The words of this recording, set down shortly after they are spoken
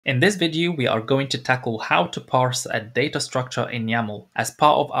In this video, we are going to tackle how to parse a data structure in YAML as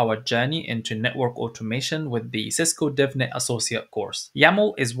part of our journey into network automation with the Cisco DevNet Associate course.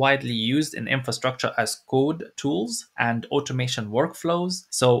 YAML is widely used in infrastructure as code tools and automation workflows,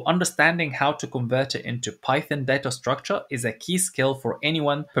 so understanding how to convert it into Python data structure is a key skill for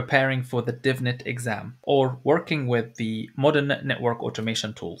anyone preparing for the DevNet exam or working with the modern network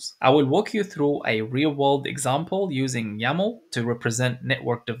automation tools. I will walk you through a real-world example using YAML to represent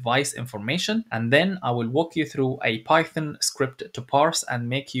network device information, and then I will walk you through a Python script to parse and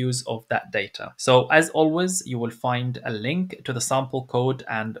make use of that data. So as always, you will find a link to the sample code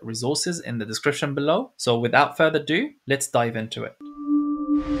and resources in the description below. So without further ado, let's dive into it.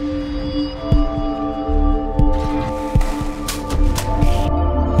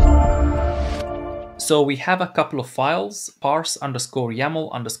 So we have a couple of files,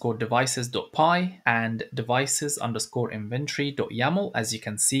 parse_YAML_devices.py and devices_inventory.yaml, as you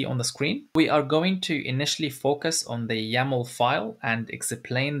can see on the screen. We are going to initially focus on the YAML file and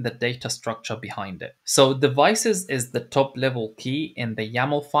explain the data structure behind it. So devices is the top level key in the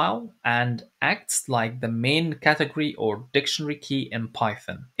YAML file and acts like the main category or dictionary key in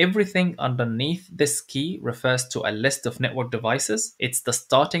Python. Everything underneath this key refers to a list of network devices. It's the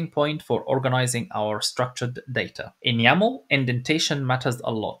starting point for organizing our structured data. In YAML, indentation matters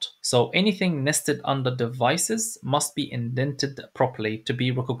a lot. So anything nested under devices must be indented properly to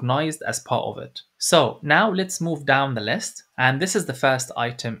be recognized as part of it. So now let's move down the list, and this is the first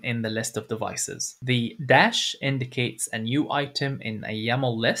item in the list of devices. The dash indicates a new item in a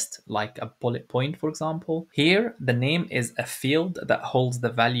YAML list, like a bullet point, for example. Here, the name is a field that holds the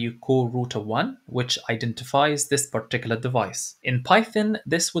value core router 1, which identifies this particular device. In Python,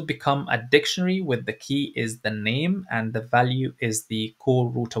 this would become a dictionary with the key is the name and the value is the core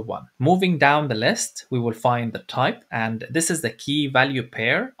router 1. Moving down the list, we will find the type, and this is the key value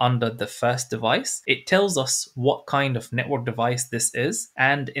pair under the first device. It tells us what kind of network device this is,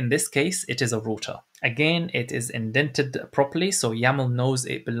 and in this case, it is a router. Again, it is indented properly, so YAML knows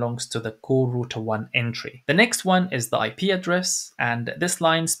it belongs to the core router 1 entry. The next one is the IP address, and this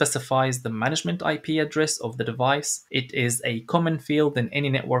line specifies the management IP address of the device. It is a common field in any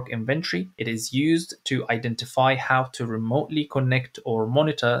network inventory. It is used to identify how to remotely connect or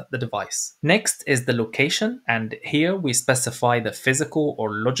monitor the device. Next is the location, and here we specify the physical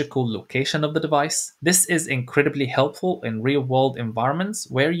or logical location of the device. This is incredibly helpful in real-world environments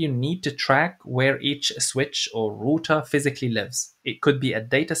where you need to track where each switch or router physically lives. It could be a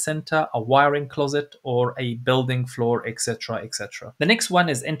data center, a wiring closet, or a building floor, etc., etc. The next one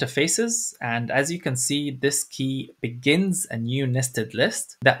is interfaces, and as you can see, this key begins a new nested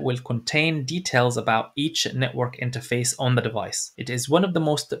list that will contain details about each network interface on the device. It is one of the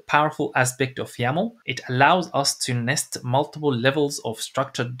most powerful aspects of YAML. It allows us to nest multiple levels of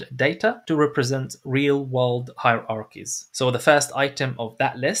structured data to represent real-world hierarchies. So the first item of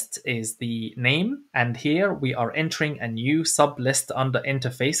that list is the name, and here we are entering a new sublist under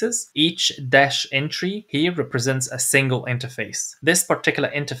interfaces. Each dash entry here represents a single interface. This particular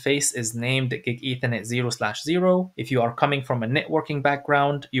interface is named Gig Ethernet 0/0. If you are coming from a networking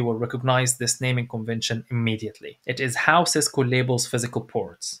background, you will recognize this naming convention immediately. It is how Cisco labels physical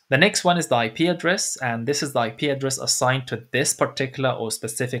ports. The next one is the IP address, and this is the IP address assigned to this particular or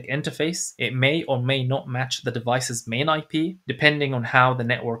specific interface. It may or may not match the device's main IP, depending on how the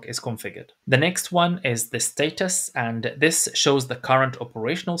network is configured. The next one is the status, and this shows the current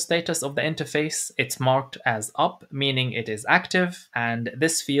operational status of the interface. It's marked as up, meaning it is active, and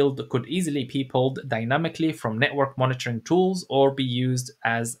this field could easily be pulled dynamically from network monitoring tools or be used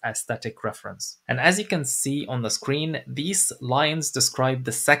as a static reference. And as you can see on the screen, these lines describe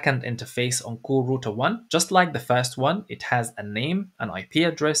the second interface on core router 1. Just like the first one, it has a name, an IP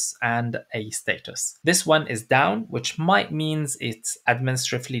address, and a status. This one is down, which might means it's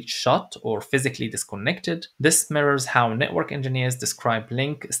administratively shut or physically disconnected. This mirrors how network engineers describe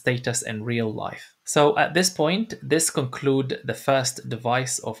link status in real life. So at this point, this concludes the first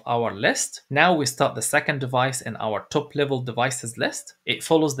device of our list. Now we start the second device in our top level devices list. It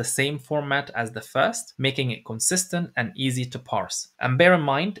follows the same format as the first, making it consistent and easy to parse. And bear in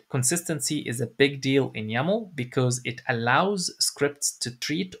mind, consistency is a big deal in YAML because it allows scripts to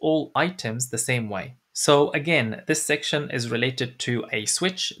treat all items the same way. So again, this section is related to a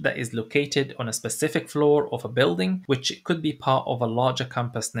switch that is located on a specific floor of a building, which could be part of a larger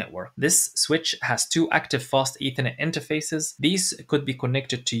campus network. This switch has two active fast Ethernet interfaces. These could be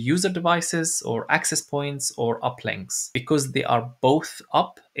connected to user devices or access points or uplinks. Because they are both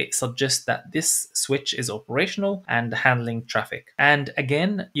up, it suggests that this switch is operational and handling traffic. And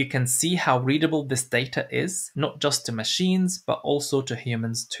again, you can see how readable this data is, not just to machines, but also to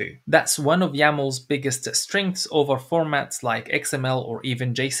humans too. That's one of YAML's biggest strengths over formats like XML or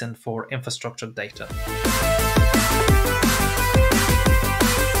even JSON for infrastructure data.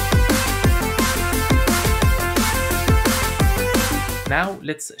 Now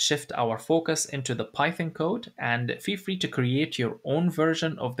let's shift our focus into the Python code, and feel free to create your own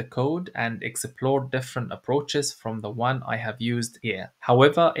version of the code and explore different approaches from the one I have used here.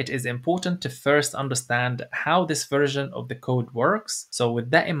 However, it is important to first understand how this version of the code works. So with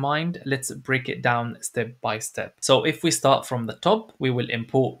that in mind, let's break it down step by step. So if we start from the top, we will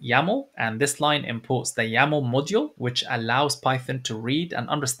import YAML, and this line imports the YAML module, which allows Python to read and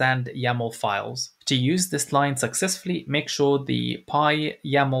understand YAML files. To use this line successfully, make sure the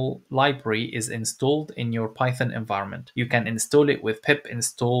PyYAML library is installed in your Python environment. You can install it with pip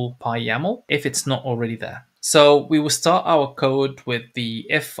install PyYAML if it's not already there. So we will start our code with the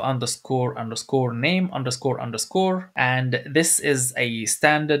if underscore underscore name underscore underscore, and this is a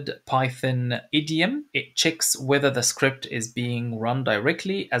standard Python idiom. It checks whether the script is being run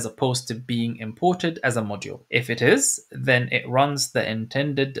directly as opposed to being imported as a module. If it is, then it runs the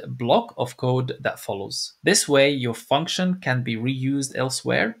intended block of code that follows. This way, your function can be reused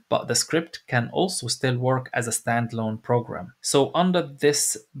elsewhere, but the script can also still work as a standalone program. So under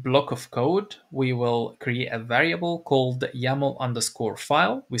this block of code, we will create a variable called YAML underscore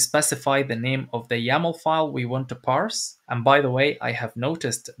file. We specify the name of the YAML file we want to parse. And by the way, I have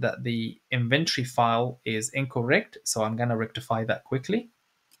noticed that the inventory file is incorrect, so I'm going to rectify that quickly.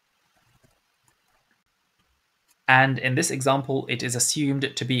 And in this example, it is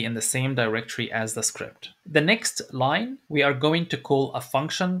assumed to be in the same directory as the script. The next line, we are going to call a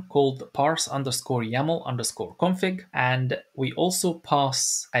function called parse underscore YAML underscore config, and we also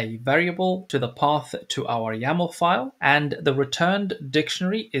pass a variable to the path to our YAML file, and the returned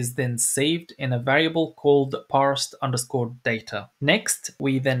dictionary is then saved in a variable called parsed underscore data. Next,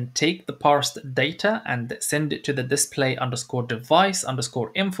 we then take the parsed data and send it to the display underscore device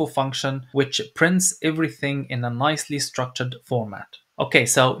underscore info function, which prints everything in a nicely structured format. Okay,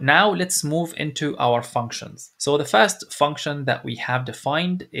 so now let's move into our functions. So the first function that we have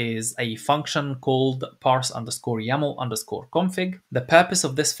defined is a function called parse underscore YAML underscore config. The purpose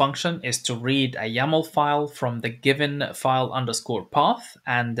of this function is to read a YAML file from the given file underscore path,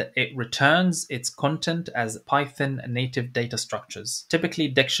 and it returns its content as Python native data structures, typically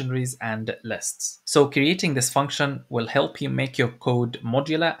dictionaries and lists. So creating this function will help you make your code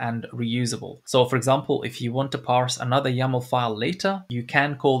modular and reusable. So for example, if you want to parse another YAML file later, you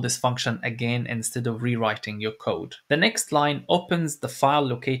can call this function again instead of rewriting your code. The next line opens the file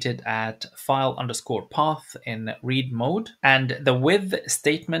located at file underscore path in read mode, and the with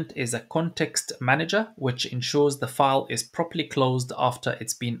statement is a context manager, which ensures the file is properly closed after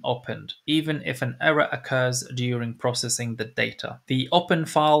it's been opened, even if an error occurs during processing the data. The open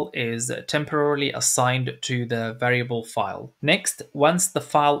file is temporarily assigned to the variable file. Next, once the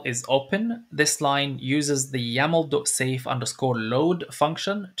file is open, this line uses the YAML.safe underscore load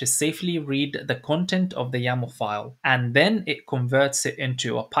function to safely read the content of the YAML file, and then it converts it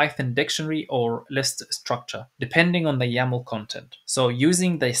into a Python dictionary or list structure, depending on the YAML content. So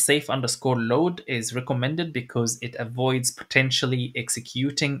using the safe underscore load is recommended because it avoids potentially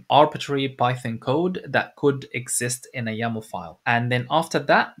executing arbitrary Python code that could exist in a YAML file. And then after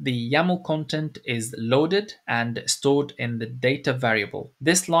that, the YAML content is loaded and stored in the data variable.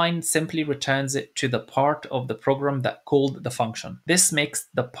 This line simply returns it to the part of the program that called the function. This makes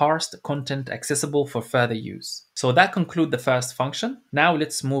the parsed content accessible for further use. So that concludes the first function. Now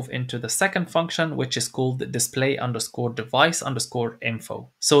let's move into the second function, which is called display underscore device underscore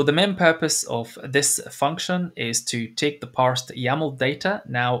info. So the main purpose of this function is to take the parsed YAML data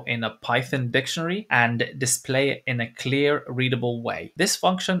now in a Python dictionary and display it in a clear, readable way. This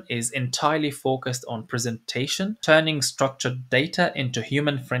function is entirely focused on presentation, turning structured data into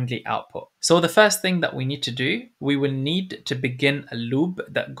human-friendly output. So the first thing that we need to do, we will need to begin a loop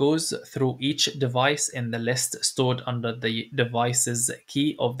that goes through each device in the list stored under the device's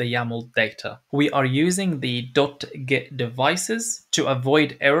key of the YAML data. We are using the .getDevices to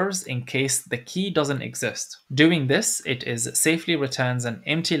avoid errors in case the key doesn't exist. Doing this, it is safely returns an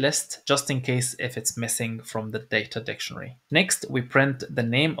empty list just in case if it's missing from the data dictionary. Next, we print the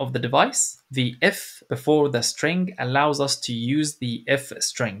name of the device. The if before the string allows us to use the if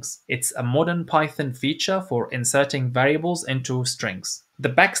strings. It's a modern Python feature for inserting variables into strings.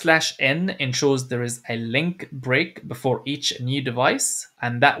 The \n ensures there is a link break before each new device,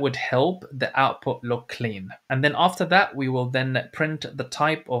 and that would help the output look clean. And then after that, we will then print the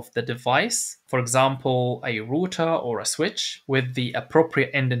type of the device, for example, a router or a switch, with the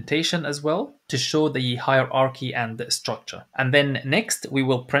appropriate indentation as well to show the hierarchy and the structure. And then next, we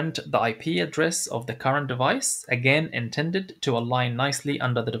will print the IP address of the current device, again intended to align nicely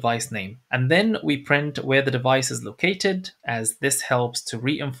under the device name. And then we print where the device is located, as this helps to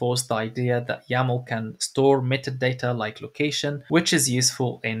reinforce the idea that YAML can store metadata like location, which is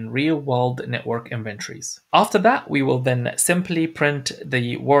useful in real-world network inventories. After that, we will then simply print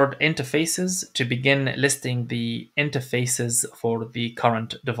the word interfaces to begin listing the interfaces for the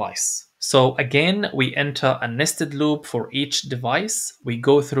current device. So again, we enter a nested loop for each device. We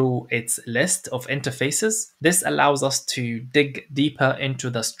go through its list of interfaces. This allows us to dig deeper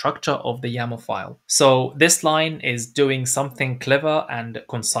into the structure of the YAML file. So this line is doing something clever and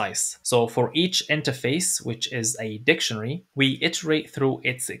concise. So for each interface, which is a dictionary, we iterate through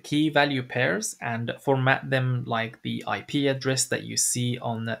its key value pairs and format them like the IP address that you see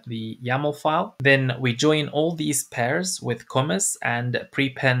on the YAML file. Then we join all these pairs with commas and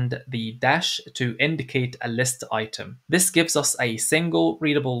prepend the dash to indicate a list item. This gives us a single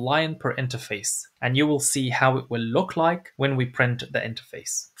readable line per interface, and you will see how it will look like when we print the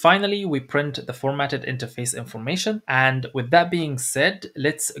interface. Finally, we print the formatted interface information, and with that being said,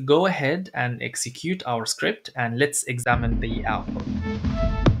 let's go ahead and execute our script and let's examine the output.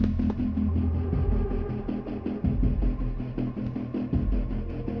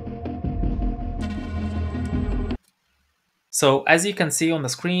 So as you can see on the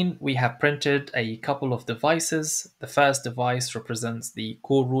screen, we have printed a couple of devices. The first device represents the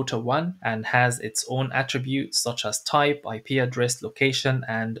core router 1 and has its own attributes such as type, IP address, location,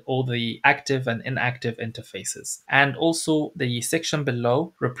 and all the active and inactive interfaces. And also the section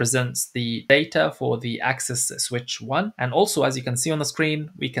below represents the data for the access switch 1. And also, as you can see on the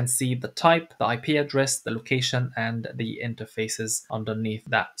screen, we can see the type, the IP address, the location, and the interfaces underneath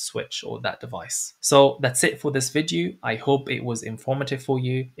that switch or that device. So that's it for this video. I hope it was informative for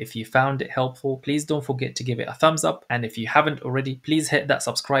you. If you found it helpful, please don't forget to give it a thumbs up. And if you haven't already, please hit that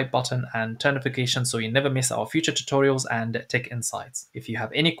subscribe button and turn notifications so you never miss our future tutorials and tech insights. If you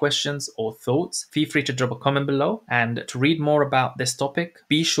have any questions or thoughts, feel free to drop a comment below. And to read more about this topic,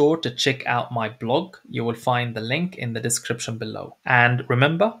 be sure to check out my blog. You will find the link in the description below. And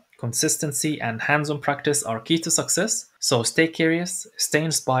remember, consistency and hands-on practice are key to success. So stay curious, stay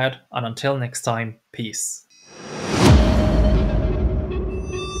inspired, and until next time, peace.